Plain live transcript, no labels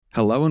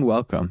Hello and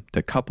welcome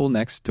to Couple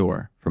Next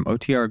Door from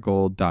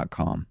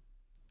OTRGold.com.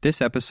 This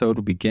episode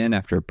will begin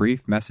after a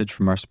brief message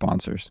from our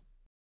sponsors.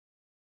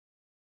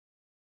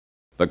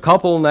 The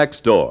Couple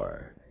Next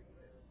Door.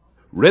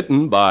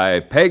 Written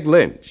by Peg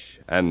Lynch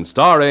and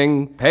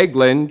starring Peg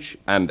Lynch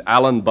and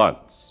Alan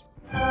Bunce.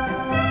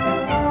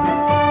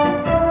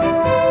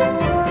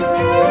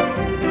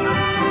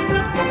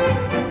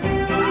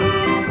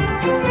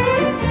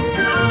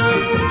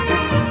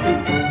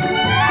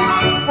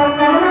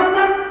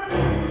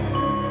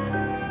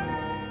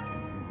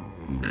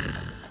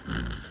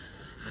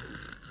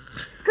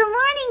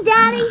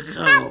 Daddy,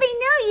 Happy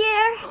New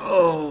Year!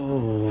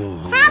 Oh.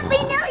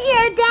 Happy New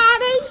Year,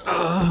 Daddy!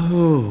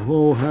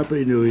 Oh,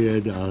 Happy New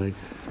Year, darling.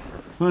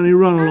 Honey,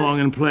 run along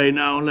and play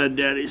now and let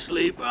Daddy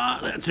sleep.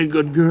 That's a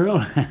good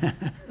girl.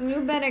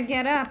 You better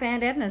get up.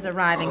 Aunt Edna's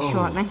arriving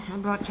shortly. I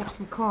brought you up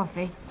some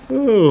coffee.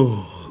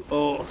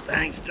 Oh,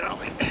 thanks,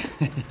 darling.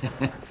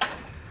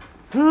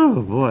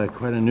 Oh, boy,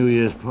 quite a New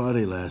Year's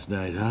party last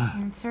night, huh?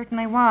 It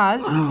certainly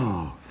was.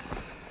 Oh,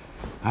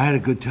 I had a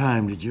good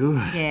time, did you?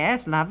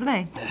 Yes,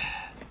 lovely.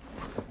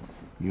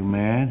 You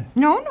mad?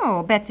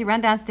 No. Betsy,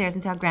 run downstairs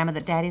and tell Grandma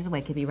that Daddy's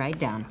awake. He'll be right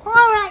down. All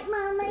right,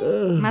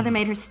 Mommy. Mother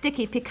made her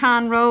sticky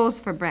pecan rolls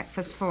for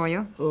breakfast for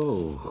you.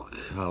 Oh,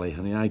 golly,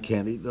 honey, I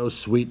can't eat those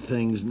sweet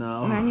things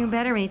now. Well, you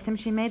better eat them.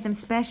 She made them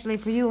specially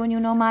for you, and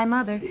you know my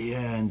mother.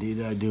 Yeah,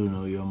 indeed, I do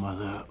know your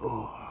mother.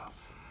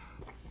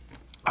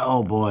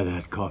 Oh, boy,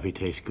 that coffee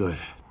tastes good.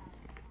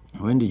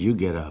 When did you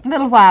get up? A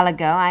little while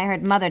ago, I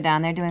heard Mother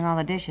down there doing all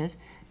the dishes.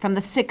 From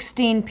the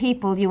 16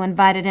 people you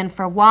invited in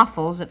for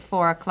waffles at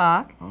 4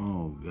 o'clock.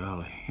 Oh,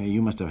 golly. Hey,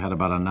 you must have had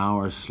about an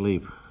hour's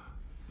sleep.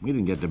 We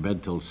didn't get to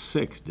bed till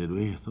 6, did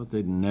we? I thought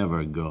they'd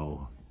never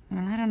go.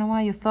 Well, I don't know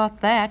why you thought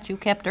that. You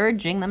kept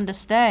urging them to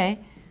stay.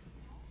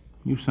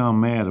 You sound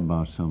mad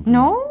about something.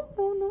 No.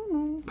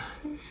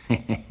 Well,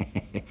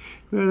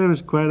 that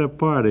was quite a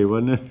party,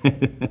 wasn't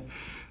it?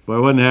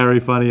 Boy, wasn't Harry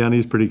funny, honey?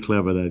 He's pretty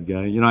clever, that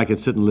guy. You know, I could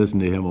sit and listen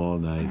to him all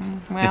night.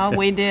 Well,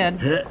 we did.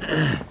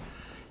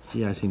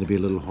 Gee, I seem to be a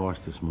little hoarse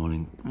this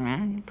morning. Well,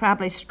 you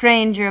probably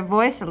strained your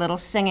voice a little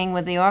singing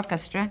with the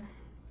orchestra.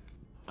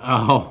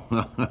 Oh,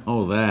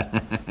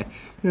 that.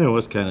 Yeah, it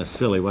was kind of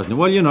silly, wasn't it?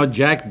 Well, you know,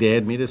 Jack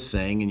dared me to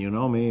sing, and you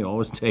know me,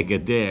 always take a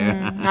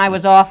dare. I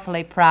was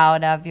awfully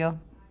proud of you.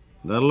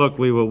 Now, look,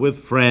 we were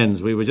with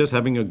friends. We were just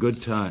having a good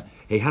time.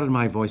 Hey, how did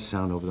my voice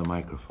sound over the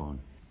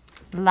microphone?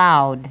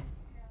 Loud.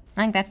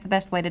 I think that's the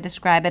best way to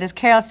describe it. As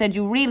Carol said,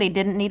 you really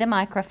didn't need a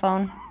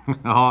microphone.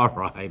 All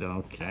right,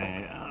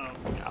 okay. Oh,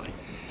 golly.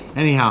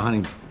 Anyhow,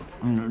 honey,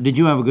 did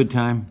you have a good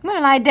time?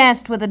 Well, I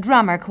danced with the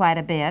drummer quite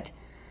a bit.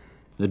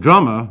 The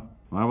drummer?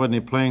 Why wasn't he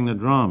playing the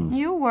drums?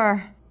 You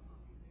were.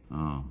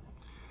 Oh.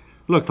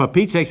 Look, for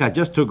Pete's sakes, I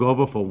just took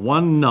over for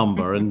one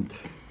number, and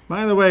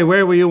by the way,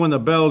 where were you when the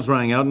bells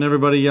rang out and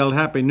everybody yelled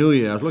Happy New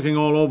Year? I was looking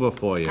all over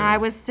for you. I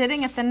was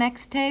sitting at the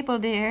next table,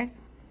 dear.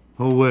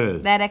 Who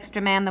with? That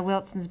extra man the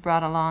Wilsons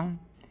brought along.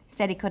 He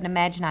said he couldn't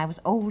imagine I was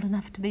old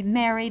enough to be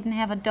married and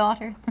have a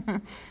daughter.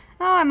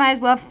 Oh, I might as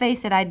well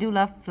face it, I do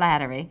love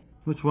flattery.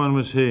 Which one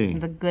was he?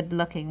 The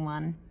good-looking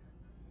one.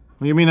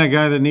 Well, you mean that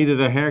guy that needed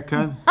a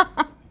haircut?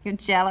 You're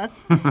jealous?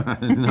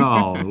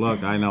 No,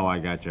 look, I know I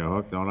got you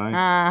hooked, don't I?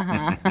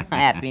 Uh-huh.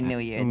 Happy New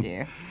Year,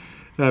 dear.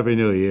 Happy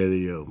New Year to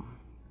you.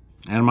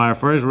 And my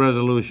first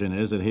resolution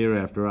is that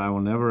hereafter I will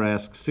never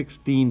ask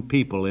 16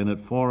 people in at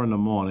 4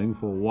 a.m.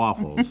 for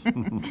waffles.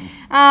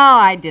 Oh,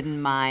 I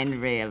didn't mind,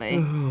 really.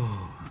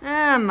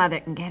 Mother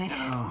can get it.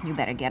 You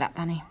better get up,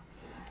 honey.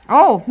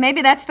 Oh,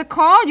 maybe that's the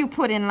call you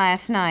put in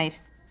last night.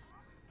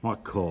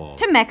 What call?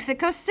 To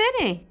Mexico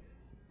City.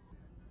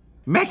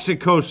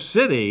 Mexico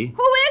City?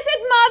 Who is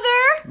it,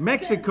 Mother?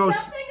 Mexico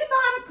Something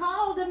about a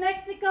call to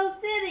Mexico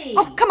City.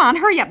 Oh, come on,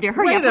 hurry up, dear,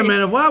 hurry up. Wait a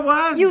minute,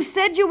 what? You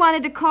said you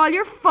wanted to call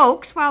your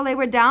folks while they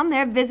were down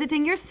there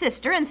visiting your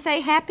sister and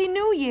say Happy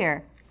New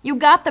Year. You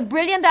got the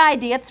brilliant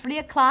idea at 3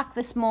 o'clock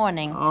this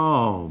morning.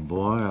 Oh,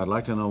 boy, I'd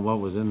like to know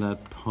what was in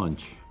that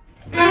punch.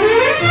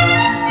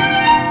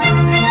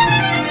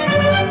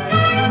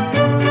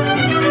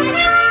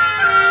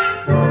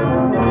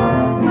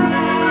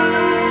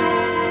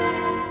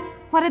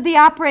 What did the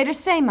operator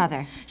say,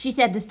 Mother? She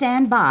said to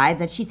stand by,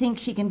 that she thinks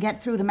she can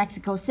get through to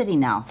Mexico City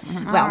now.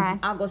 Well, right.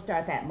 I'll go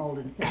start that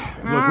molding.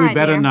 Look, we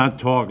better not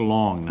talk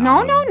long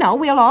now. No.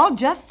 We'll all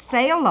just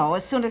say hello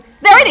as soon as...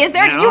 There it is.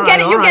 Yeah, You get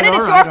it. all right, It's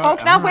all your right,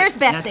 folks. all Now, right. where's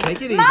Betsy? Now,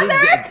 take it easy.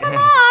 Mother, come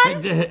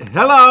on.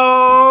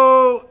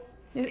 Hello?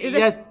 Is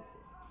yes. it?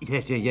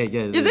 Yes.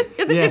 Is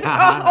it?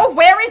 Yeah. Oh,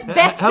 where is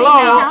Betsy hello?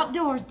 now?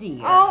 Outdoors,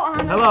 dear. Oh,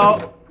 Anna.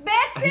 Hello?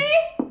 Betsy,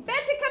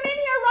 come in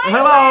here right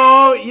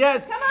Hello? away.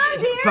 Yes. Come on,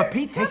 dear. For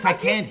Pete's sakes, I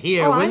can't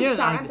hear. Oh, Will I'm you?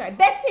 sorry.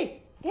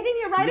 Betsy, get in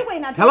here right away.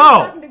 Now,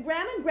 Hello? I'm talking to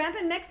Grandma and Grandpa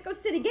in Mexico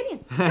City. Get in.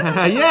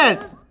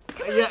 Yes.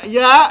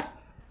 Yeah.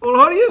 Well,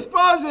 who do you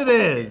suppose it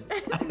is?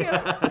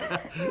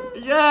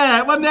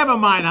 Yeah, well, never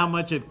mind how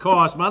much it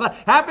costs, Mother.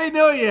 Happy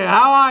New Year.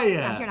 How are you?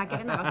 Now, here, now,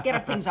 get in now. Let's get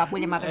our things up, will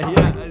you, Mother?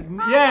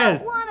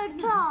 Yes. I want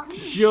to talk.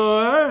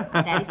 Sure.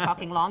 Daddy's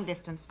talking long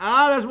distance.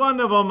 Ah, that's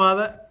wonderful,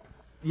 Mother.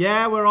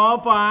 Yeah, we're all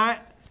fine.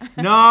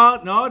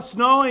 No, it's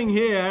snowing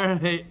here.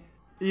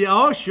 Yeah,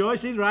 oh, sure,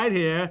 she's right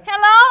here.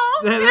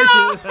 Hello? There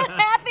Hello? she is.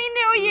 Happy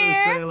New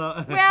Year. Say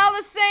hello. Well,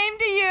 the same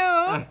to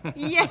you.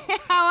 Yeah,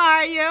 how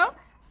are you?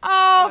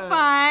 Oh,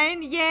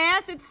 fine.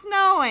 Yes, it's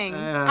snowing.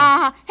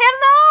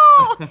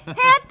 Hello!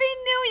 Happy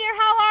New Year.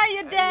 How are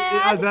you,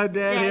 Dad? Is that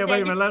Dad here?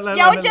 Wait a minute.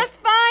 Yo, just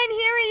fine.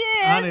 Here he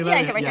is. Honey,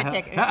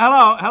 Take it.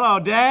 Hello,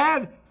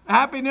 Dad.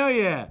 Happy New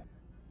Year.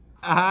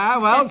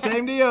 Well,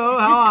 same to you.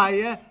 How are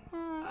you?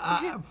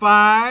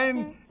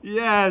 Fine.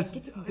 Yes.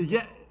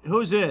 Yeah.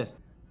 Who's this?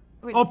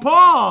 Oh,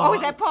 Paul. Oh,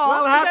 is that Paul?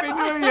 Well, Is Happy that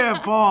Paul? New Year,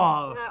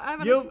 Paul.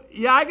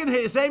 Yeah, I can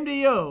hear you. Same to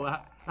you.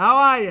 How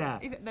are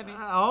you?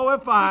 Oh, we're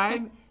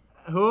fine.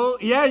 Who?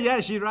 Yeah,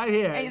 she's right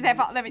here. Is that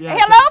Paul? Yeah.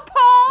 Hello,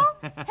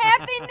 Paul.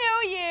 Happy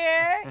New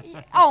Year.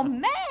 Oh,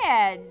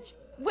 Madge.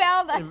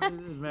 Well,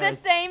 the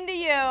same to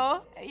you.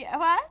 Yeah,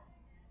 what?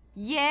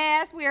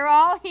 Yes, we're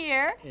all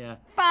here. Yeah.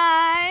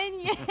 Fine.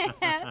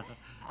 Yes.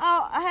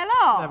 Oh,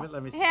 hello.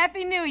 Let me see.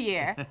 Happy New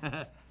Year.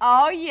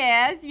 Oh,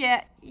 yes.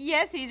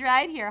 Yes, he's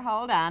right here.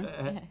 Hold on.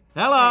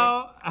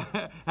 Hello.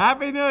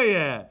 Happy New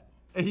Year.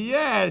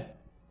 Yes.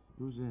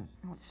 Who's this?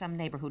 Oh, it's some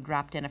neighbor who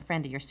dropped in, a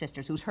friend of your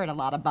sister's who's heard a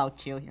lot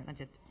about you. Here,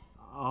 just...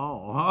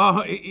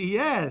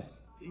 Yes.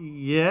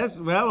 Yes.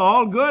 Well,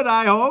 all good,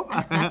 I hope.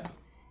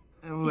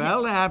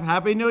 Well,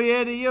 Happy New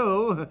Year to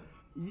you.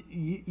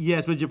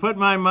 Yes, would you put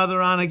my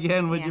mother on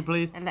again, would you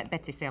please? And let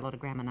Betsy say hello to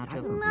Grandma now,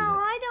 too. No,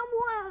 I don't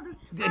want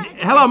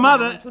to. Hello,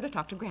 Mother. I want you to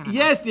talk to Grandma.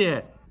 Yes,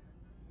 dear.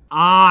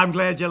 I'm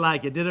glad you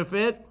like it. Did it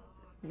fit?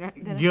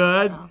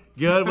 Good.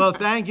 Well,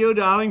 thank you,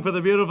 darling, for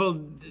the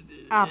beautiful...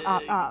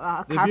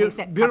 carving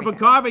set. Beautiful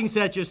carving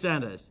set you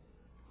sent us.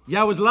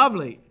 Yeah, it was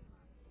lovely.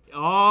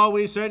 Oh,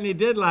 we certainly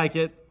did like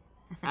it.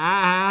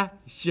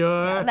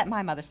 Sure. Let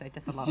my mother say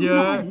just hello.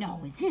 Sure. No,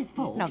 it's his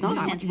fault. No,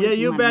 Yeah,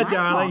 you bet,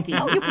 darling.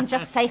 No, you can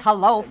just say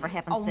hello, for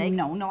heaven's sake.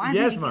 No, I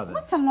Yes, really- Mother.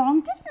 What's a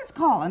long distance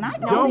call? And I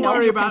Don't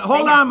worry about it.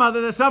 Hold on,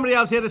 Mother. There's somebody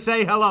else here to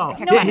say hello.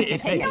 No,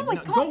 Take it. No,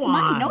 it costs Go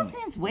money. on. No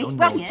sense wasting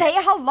Well, it. say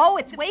hello.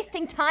 It's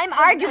wasting time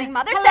arguing,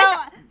 Mother.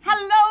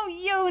 Hello,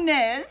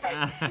 Eunice.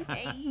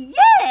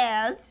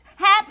 Yes.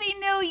 Happy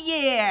New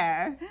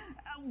Year.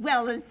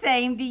 Well, the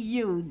same to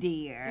you,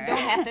 dear. You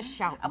don't have to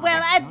shout, Mother.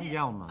 Well, Don't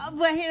yell, Mother.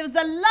 well, it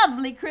was a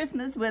lovely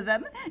Christmas with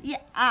them. Yeah,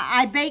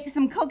 I baked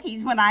some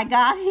cookies when I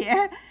got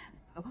here.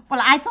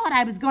 Well, I thought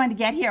I was going to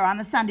get here on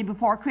the Sunday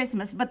before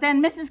Christmas, but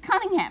then Mrs.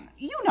 Cunningham,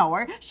 you know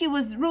her, she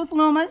was Ruth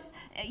Loomis.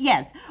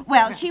 Yes.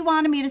 Well, she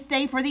wanted me to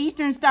stay for the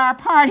Eastern Star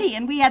party,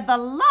 and we had the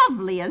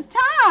loveliest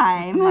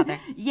time. Mother.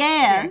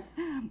 Yes.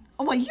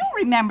 Well, you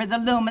remember the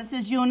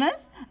Loomises, Eunice?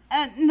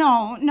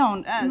 No.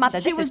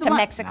 Mother, she this was is the to one-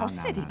 Mexico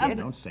City, dear.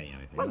 Don't say anything.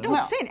 Well, don't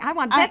Well, say it. I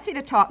want Betsy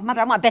to talk.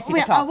 Mother, I want Betsy to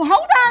Well, talk.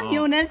 hold on,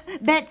 Eunice.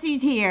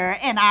 Betsy's here,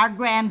 and our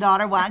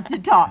granddaughter wants to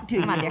talk to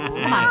you. Come on, dear.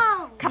 Come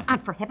on. Come on,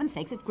 for heaven's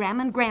sakes. It's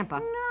Grandma and Grandpa.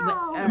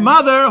 No.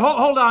 Mother,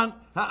 hold on.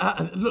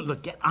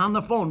 Look, get on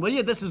the phone, will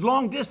you? This is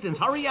long distance.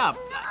 Hurry up.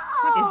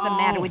 What is the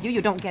matter with you? You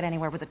don't get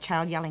anywhere with a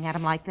child yelling at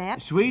him like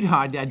that.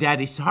 Sweetheart,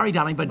 Daddy, sorry,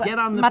 darling, but get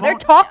on the Mother, phone.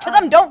 talk to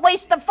them. Don't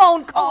waste the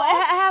phone call.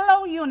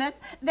 Hello, Eunice.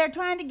 They're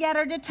trying to get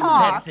her to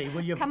talk. Betsy,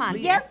 will you Come on,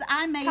 please? Yes,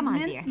 I made Come on,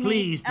 mincemeat. dear.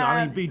 Please,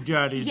 darling, be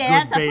Daddy's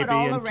yes, good baby I put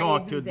all and the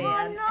talk to raisins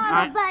them. in.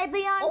 I'm not a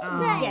baby, I'm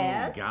sick.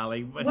 Yes.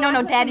 Golly.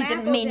 No, Daddy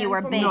didn't mean you were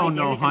a baby. No,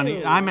 dear.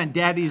 honey. I meant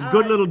Daddy's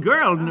good little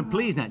girl.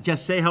 Please, now,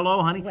 just say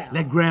hello, honey.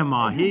 Let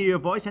Grandma hear your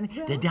voice, honey.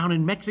 They're down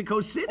in Mexico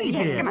City,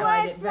 dear. come on.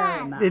 Where's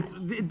that?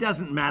 It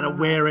doesn't matter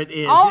where it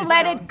is. Oh, Just-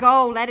 let it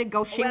go. Let it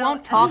go. She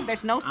won't talk.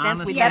 There's no sense.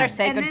 honestly. We better Yes,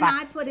 say and goodbye. then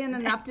I put in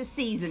enough to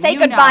season. Say you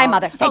goodbye, know.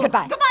 Mother. Say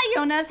goodbye. Goodbye,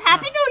 Eunice.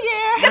 Happy New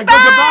Year. Goodbye,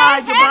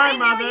 Happy New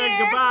Mother. Year.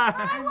 Goodbye.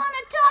 I want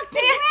to talk to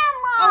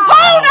Grandma.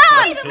 Hold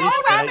on! for Pete's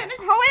Hold on! sakes.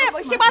 Hold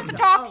on! She wants to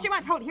talk. She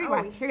wants. Hold. Here you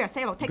are. Here you are.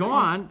 Say hello. Take Go it.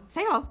 on.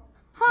 Say hello.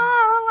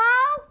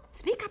 Hello?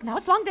 Speak up now.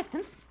 It's long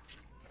distance.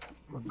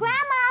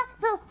 Grandma,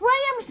 the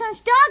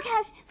Williamson's dog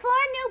has 4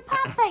 new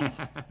puppies.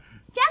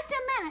 Just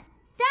a minute.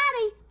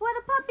 Daddy, were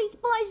the puppies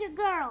boys or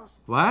girls?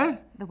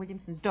 What? The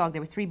Williamsons' dog.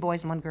 There were 3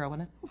 boys and 1 girl,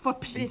 wasn't it? For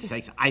Pete's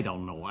sakes, I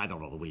don't know. I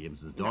don't know the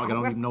Williamsons' dog. I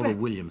don't even know the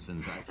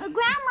Williamsons.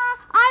 Grandma,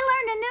 I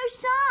learned a new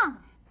song.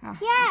 Oh,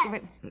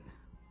 Yes. wait.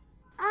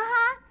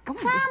 Uh-huh. Go on,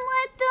 Come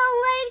with the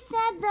leaves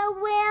at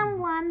the wind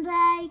one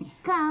day.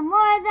 Come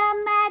o'er the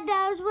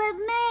meadows with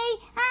me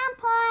and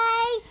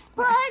play.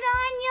 Put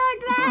on your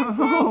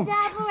dresses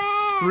of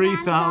red.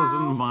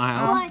 3,000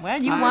 miles.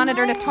 Well, you wanted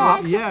her to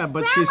talk. Yeah,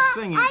 but Grandma, she's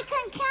singing. I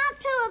can count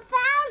to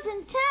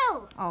 1,000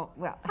 too. Oh,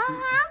 well.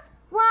 Uh-huh.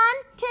 1,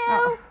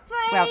 2, 3,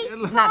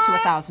 Well, not to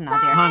 1,000 now,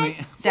 dear.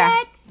 Honey.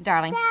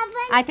 Darling, 7,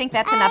 I think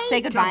that's enough. Say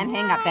 8, goodbye and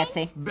hang up,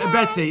 Betsy.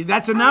 Betsy,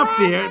 that's enough,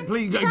 dear.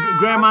 Please,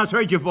 Grandma's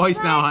heard your voice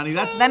now, honey.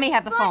 That's. Let me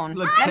have the phone.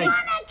 Look, I take- want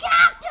to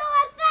count to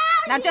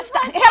 1,000. Now just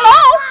stop.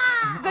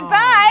 Hello?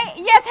 Goodbye.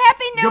 Yes,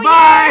 Happy New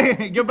Goodbye.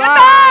 Year.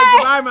 Goodbye.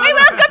 Goodbye, Mother. We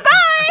will.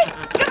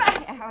 Goodbye.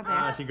 Goodbye. Oh,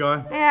 there. Is she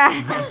gone? Yeah.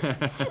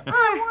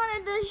 I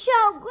wanted to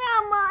show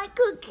Grandma I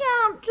could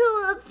count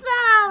to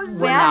 1,000.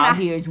 Well, now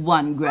here's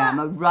one,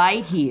 Grandma,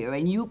 right here,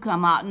 and you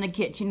come out in the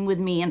kitchen with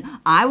me, and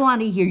I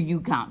want to hear you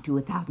count to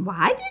 1,000. Why,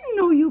 I didn't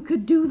know you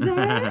could do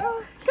that.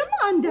 Come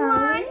on,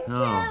 darling.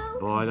 Oh,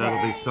 boy,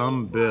 that'll be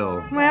some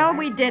bill. Well,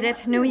 we did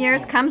it. New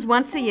Year's comes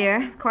once a year.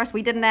 Of course,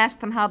 we didn't ask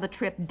them how the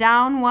trip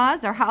down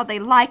was, or how they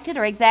liked it,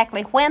 or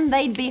exactly when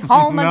they'd be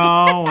home again.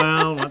 No,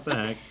 well, what the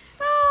heck.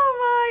 Oh,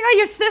 my. Oh,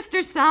 your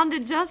sister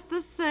sounded just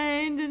the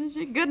same, didn't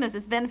she? Goodness,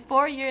 it's been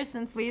 4 years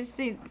since we've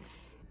seen...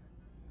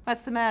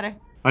 What's the matter?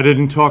 I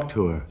didn't talk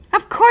to her.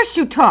 Of course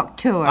you talked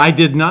to her. I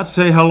did not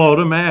say hello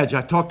to Madge.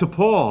 I talked to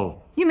Paul.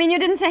 You mean you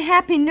didn't say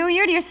Happy New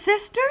Year to your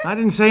sister? I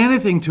didn't say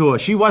anything to her.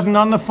 She wasn't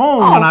on the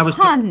phone Oh, when I was...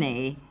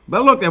 honey.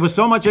 Well, look, there was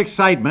so much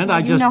excitement,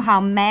 You know how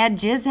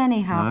Madge is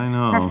anyhow. I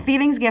know. Her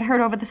feelings get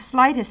hurt over the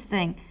slightest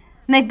thing.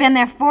 And they've been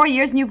there 4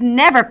 years, and you've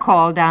never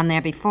called down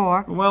there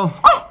before. Well...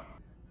 Oh!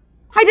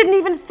 I didn't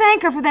even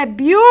thank her for that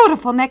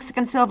beautiful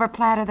Mexican silver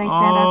platter they sent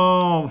us.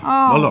 Oh,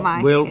 Oh, well, look,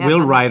 my we'll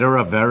heavens. write her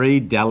a very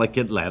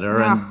delicate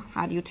letter, and... Oh,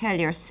 how do you tell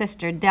your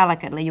sister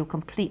delicately you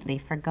completely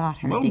forgot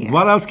her, Well, dear?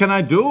 what else can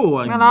I do?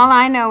 Well, all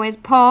I know is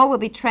Paul will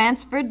be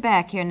transferred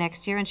back here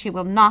next year, and she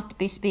will not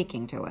be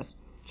speaking to us.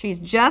 She's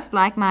just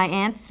like my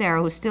Aunt Sarah,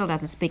 who still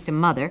doesn't speak to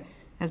Mother,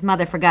 as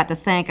Mother forgot to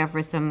thank her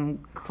for some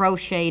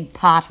crocheted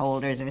pot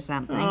holders or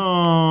something.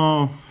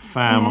 Oh,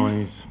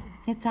 families.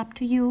 It's up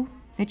to you.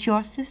 It's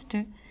your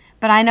sister.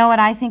 But I know what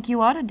I think you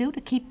ought to do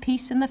to keep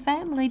peace in the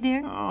family,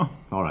 dear. Oh,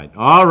 all right.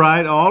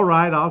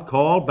 I'll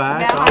call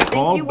back. Well, I I'll think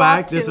call you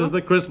back. ought This to. is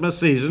the Christmas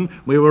season.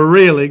 We were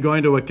really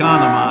going to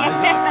economize.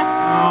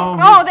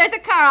 Yes. Oh, there's a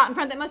car out in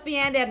front. That must be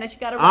Aunt Edna. She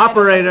got a ride.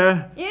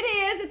 Operator. It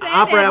is. It's Aunt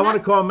Operator, Edna. I want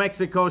to call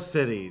Mexico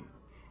City.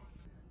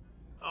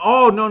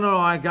 Oh, no,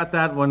 I got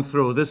that one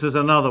through. This is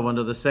another one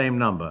to the same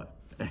number.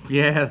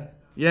 Yeah,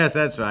 yes,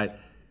 that's right.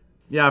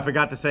 Yeah, I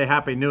forgot to say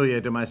Happy New Year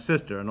to my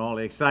sister and all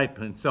the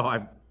excitement, so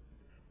I...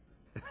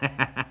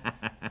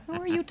 Who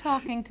are you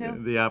talking to?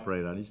 The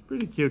operator. She's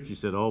pretty cute. She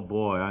said, oh,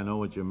 boy, I know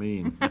what you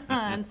mean.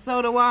 And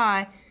so do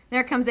I.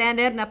 There comes Aunt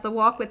Edna up the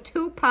walk with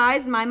 2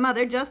 pies, and my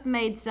mother just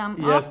made some.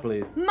 Yes, Oh.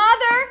 please.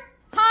 Mother,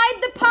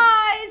 hide the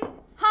pies!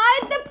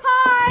 Hide the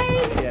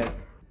pies! Yes.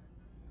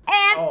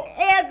 Aunt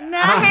Edna,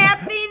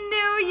 Happy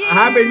New Year!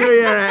 Happy New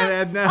Year, Aunt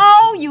Edna.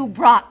 Oh, you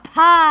brought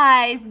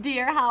pies,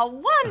 dear. How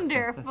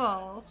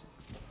wonderful.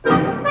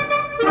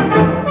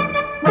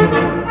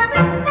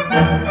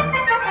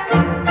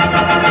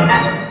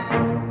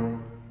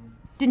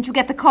 Didn't you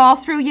get the call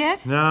through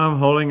yet? No, I'm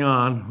holding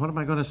on. What am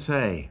I going to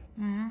say?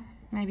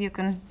 Maybe you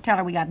can tell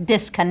her we got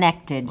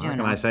disconnected, How you can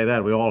know. I say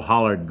that? We all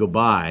hollered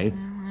goodbye.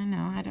 I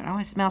know. I don't know.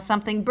 I smell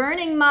something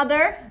burning,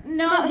 Mother.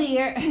 No,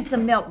 dear.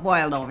 Some milk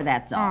boiled over,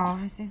 that's all.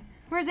 Oh, I see.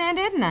 Where's Aunt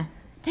Edna?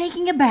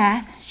 Taking a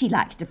bath. She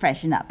likes to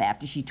freshen up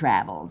after she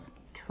travels.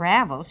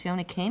 Travel? She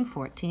only came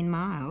 14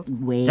 miles.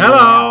 Well...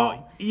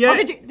 Hello. Yeah. Oh,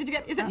 did you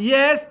get? Is it?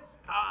 Yes.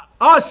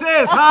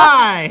 Sis,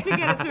 hi. Did you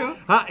get it through?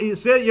 You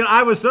see,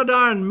 I was so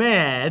darn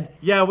mad.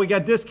 Yeah, we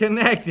got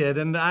disconnected,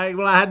 and I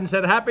hadn't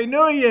said Happy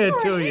New Year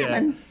to you.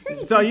 Heaven's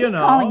sakes, So is you he know.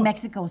 calling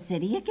Mexico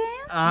City again?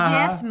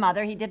 Yes,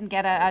 Mother. He didn't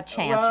get a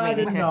chance Well, I really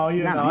didn't to. know,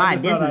 It's none of I my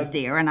just thought business, I'd-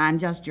 dear, and I'm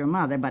just your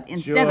mother. But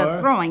instead Sure. of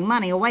throwing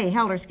money away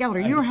helter-skelter,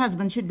 your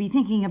husband should be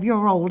thinking of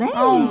your old age.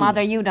 Oh,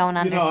 Mother, you don't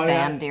know,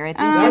 understand, dear. If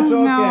you That's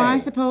No, okay. I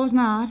suppose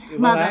not. Well,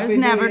 Mothers Happy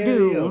New never Year to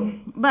do. you.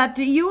 But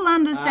you'll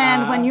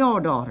understand when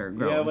your daughter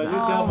grows you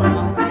up. tell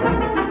me.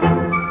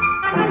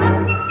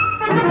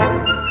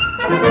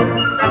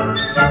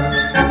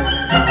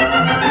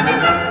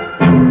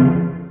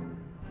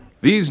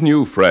 These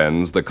new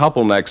friends, the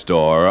couple next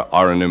door,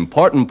 are an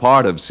important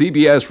part of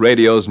CBS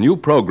Radio's new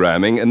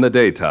programming in the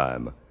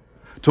daytime.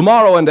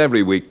 Tomorrow and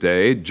every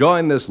weekday,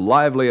 join this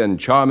lively and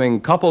charming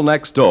couple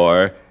next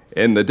door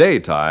in the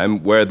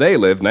daytime, where they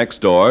live next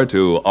door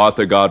to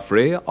Arthur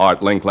Godfrey, Art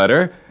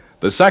Linkletter,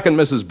 the second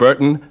Mrs.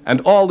 Burton, and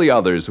all the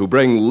others who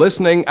bring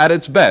listening at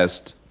its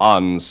best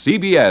on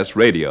CBS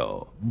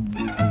Radio.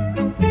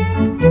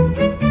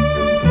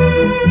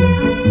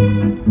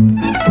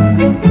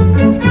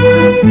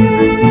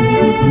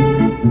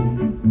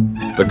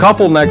 The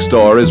Couple Next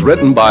Door is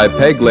written by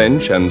Peg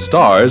Lynch and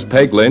stars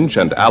Peg Lynch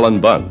and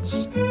Alan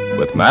Bunce,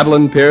 with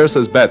Madeline Pierce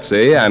as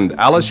Betsy and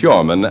Alice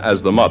Yorman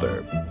as the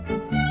mother.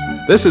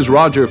 This is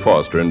Roger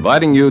Foster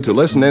inviting you to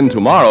listen in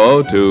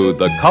tomorrow to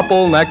The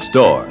Couple Next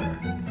Door.